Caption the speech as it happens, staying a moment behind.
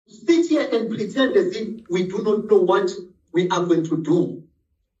here and pretend as if we do not know what we are going to do,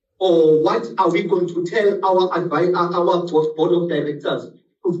 or what are we going to tell our board of directors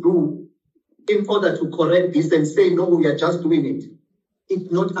to do in order to correct this and say, no, we are just doing it. It's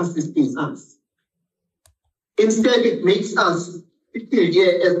not assisting us. Instead, it makes us sit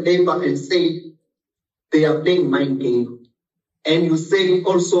here as Labour and say they are playing mind game. And you say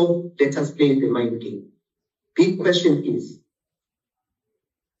also, let us play the mind game. Big question is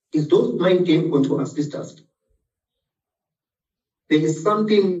those mind games going to assist us? There is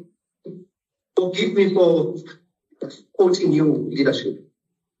something, forgive me for quoting you, leadership.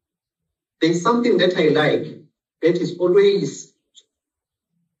 There is something that I like that is always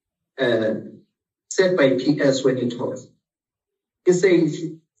said by PS when he talks. He says,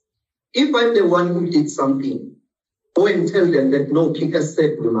 if I'm the one who did something, go and tell them that no, PS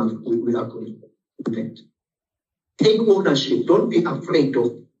said we are going to do that. Take ownership. Don't be afraid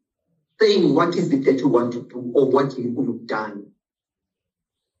of saying what is it that you want to do or what you've done.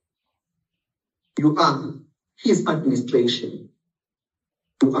 You are his administration.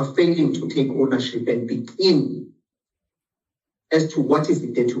 You are failing to take ownership and begin as to what is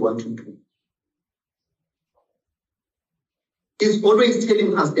it that you want to do. He's always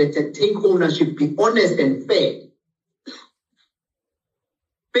telling us that take ownership, be honest and fair.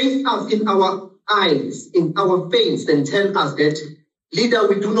 Face us in our eyes, in our face, and tell us that, leader,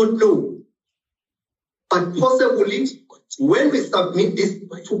 we do not know. But possibly, when we submit this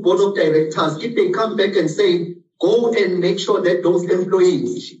to board of directors, if they come back and say, go and make sure that those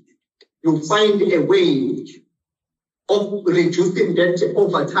employees, you find a way of reducing that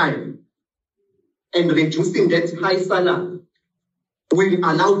overtime and reducing that high salary, we'll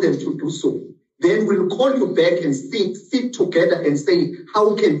allow them to do so. Then we'll call you back and sit together and say,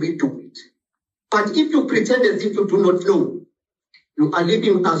 how can we do it? But if you pretend as if you do not know, you are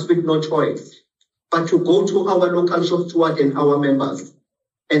leaving us with no choice but to go to our local shop steward and our members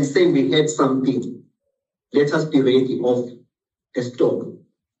and say we had something. Let us be ready of the storm.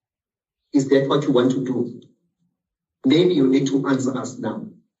 Is that what you want to do? Maybe you need to answer us now.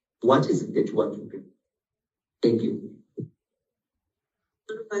 What is it that you want to do? Thank you.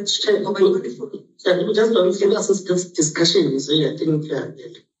 Just give us this discussion. So I think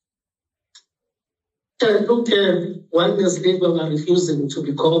look, one is Labour are refusing to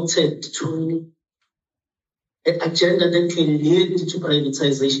be co-opted to an agenda that can lead to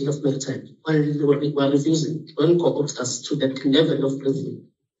privatization of maritime. We are refusing. One co-opt us to that level of president.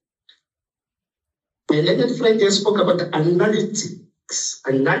 And then Friday spoke about the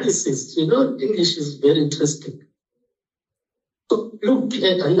analysis. You know, English is very interesting. So look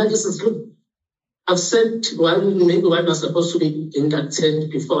at analysis. Look, I've said maybe one was supposed to be in that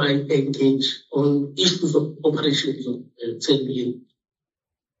tent before I engage on issues of operations of 10 billion.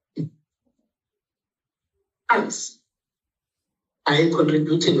 Thanks. I am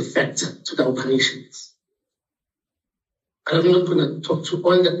contributing a factor to the operations. But I'm not going to talk to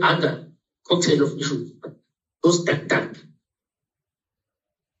all the other cocktail of issues, but those that.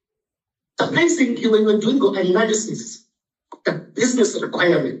 Surprisingly, when we're doing the analysis, the business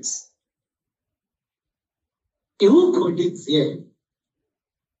requirements, your colleagues here,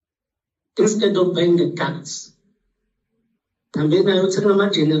 instead of buying the cars, and then I would tell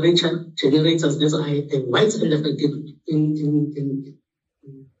them generators, there's a white elephant in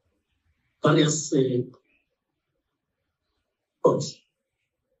various ports.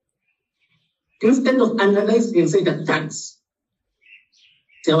 Instead of analyzing and say that tax,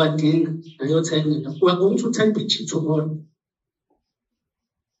 they were doing, we are going to 10 pitch tomorrow.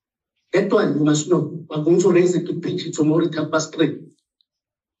 That one you must know. We're going to raise it to pitch tomorrow at 3:30.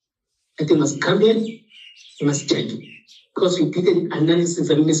 And they must come in, you must check it. Because we did an analysis,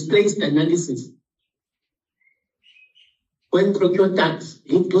 a misplaced analysis. When procure tax,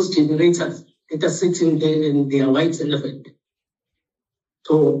 hit those generators that are sitting there in their white elephant.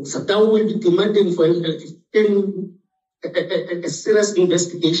 So Satawu will be demanding for a serious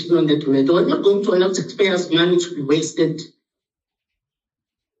investigation on that matter. We're not going to allow taxpayers' money to be wasted.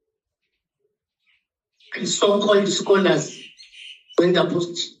 And so-called scholars, when they're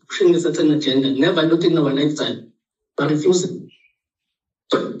pushing a certain agenda, never not in our lifetime, are refusing.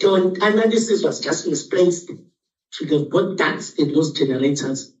 So the analysis was just misplaced. Should have bought tax in those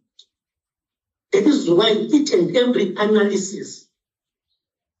generators. That is why each and every analysis,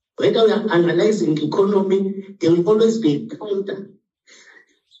 whether we are analyzing the economy, there will always be a counter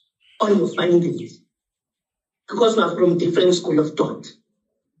on your findings. Because we are from different school of thought.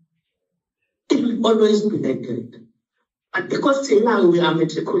 It will always be like that. But because till now we are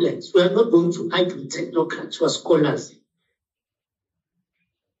meticulous, we are not going to argue with technocrats who are scholars.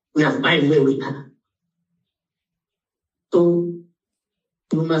 We are fine where we are. So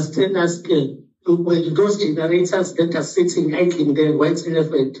you must tell us when those generators that are sitting idling there, white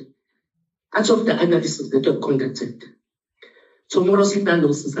elephant, out of the analysis that are conducted. Tomorrow,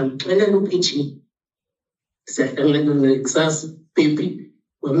 Sihle, I'm trying to pitch me. Baby,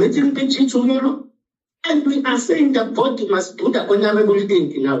 we're meeting pitching tomorrow. And we are saying the body must do the honorable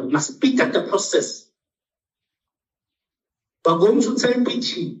thing now, must speed up the process. We're going to tell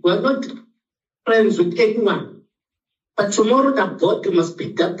Pichi, we're not friends with anyone. But tomorrow the body must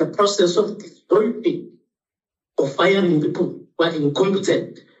speed up the process of this whole thing, of firing people who are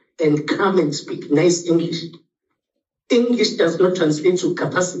incompetent and come and speak nice English. English does not translate to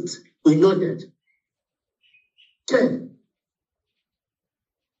capacity. We know that.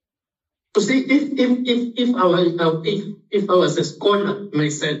 To see if I was a scholar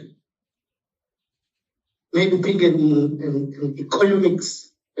myself, maybe big in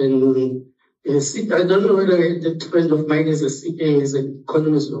economics and I don't know whether the friend of mine is an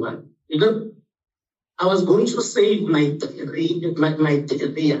economist or what. You know, I was going to save my career.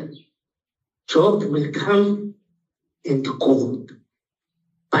 Job will come and go.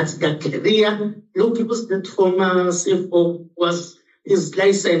 But the career, look, because that former CFO his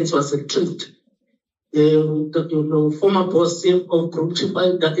license was a treat. The former boss CFO Group Chief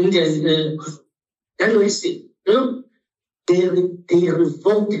the Indian NYC, they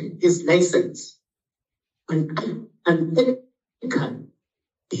revoked his license and they can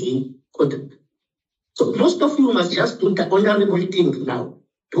be coded. So most of you must just do the honorable thing now.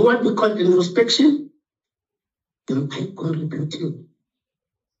 Do what we call introspection. Am I contributing?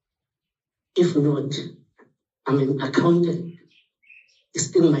 If not, I'm an accountant. It's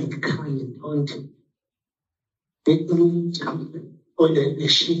still my kind, don't it? Let me jump on the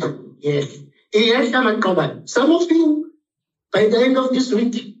sheep. Yes. Some of you, by the end of this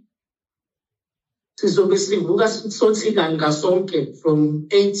week, from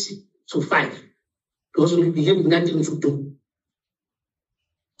 8 to 5, because we'll be having nothing to do.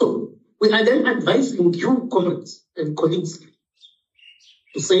 So we are then advising you, comrades and colleagues,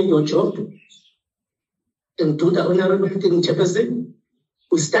 to save your job and do the honorable thing, Chairperson.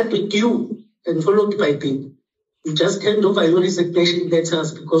 We start with you and followed by people. We just hand over your resignation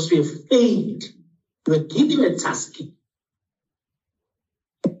letters because we have failed. We are giving a task.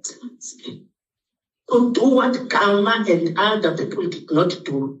 To do what Kama and other people did not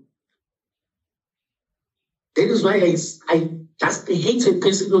do. That is why I just hate a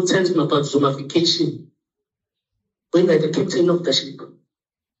person who tells me about zoomification when I'm the captain of the ship.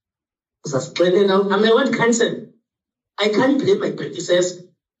 I'm a word cancer. I can't blame my predecessors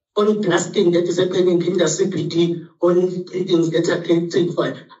on blasting that is happening in the CPD, on things that are taken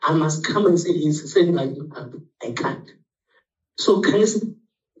for. I must come and say, I can't. So, guys,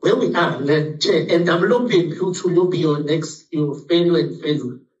 where we are, and I'm lobbying you to lobby your fellow and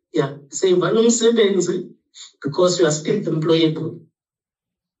fellow. Yeah, say, because you are still employable.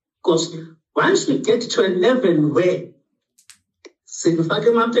 Because once we get to a level where,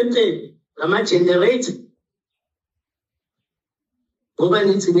 I'm generating.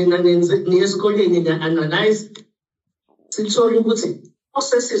 Analyze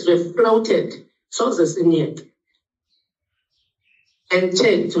processes were flouted, sources in yet. And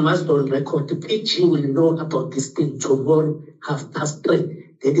check to must on record. The PG will know about this thing tomorrow,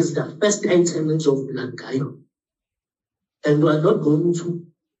 3:30. That is the first item of Lankayo. And we are not going to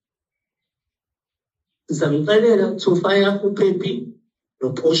fire who pay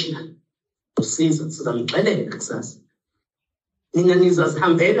no portion to seasons. Nina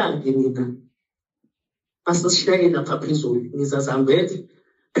nizazihambela nina. Masashayela papizoli nizazihambela.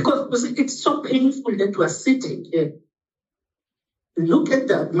 Because it's so painful that we are sitting here. Look at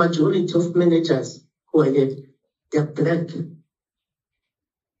the majority of managers who are here. They are black.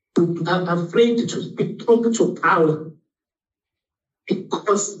 They are afraid to speak truth to power.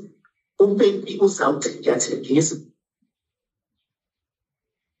 Because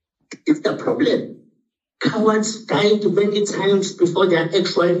it's the problem. Cowards died many times before their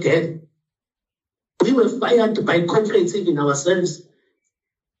actual death. We were fired by corporates even ourselves.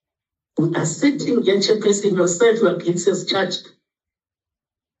 We are sitting here, Chairperson, yourself, you are cases charged.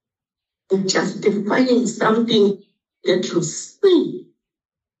 And justifying something that you see.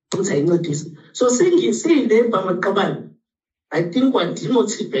 But I know this. So saying I think we're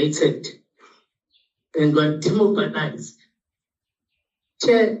demotivated and we're demobilized.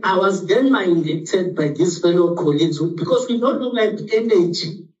 Chair, I was then mandated by these fellow colleagues because we don't look like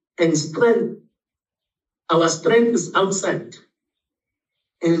energy and strength. Our strength is outside.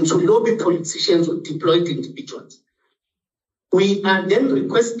 And to lobby politicians with deployed individuals. We are then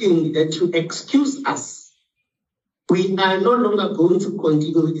requesting that you excuse us. We are no longer going to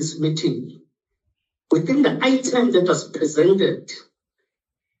continue this meeting. Within the item that was presented,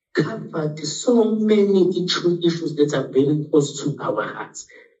 covered so many issues that are very close to our hearts.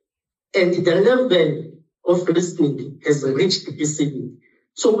 And the level of listening has reached the ceiling.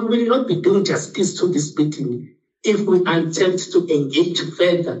 So we will not be doing justice to this meeting if we attempt to engage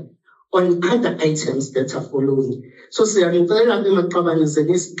further on other items that are following. So siyacela emaqabanise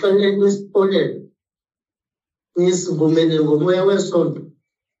nisixolele nisivumele ngomoya wesonto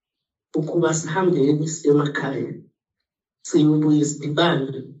ukuba sihambeni emakhaya siyobuye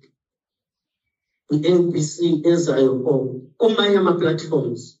sidibane i-NBC ezayo or kumanye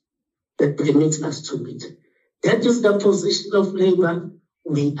ama-platforms that permit us to meet. That is the position of Labour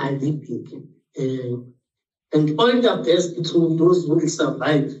we are living. And all the best to those who will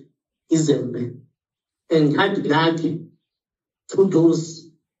survive Izembe. And hard luck to those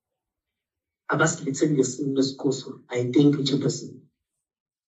abasilithele ngesimo esikuso. I thank you, Chairperson.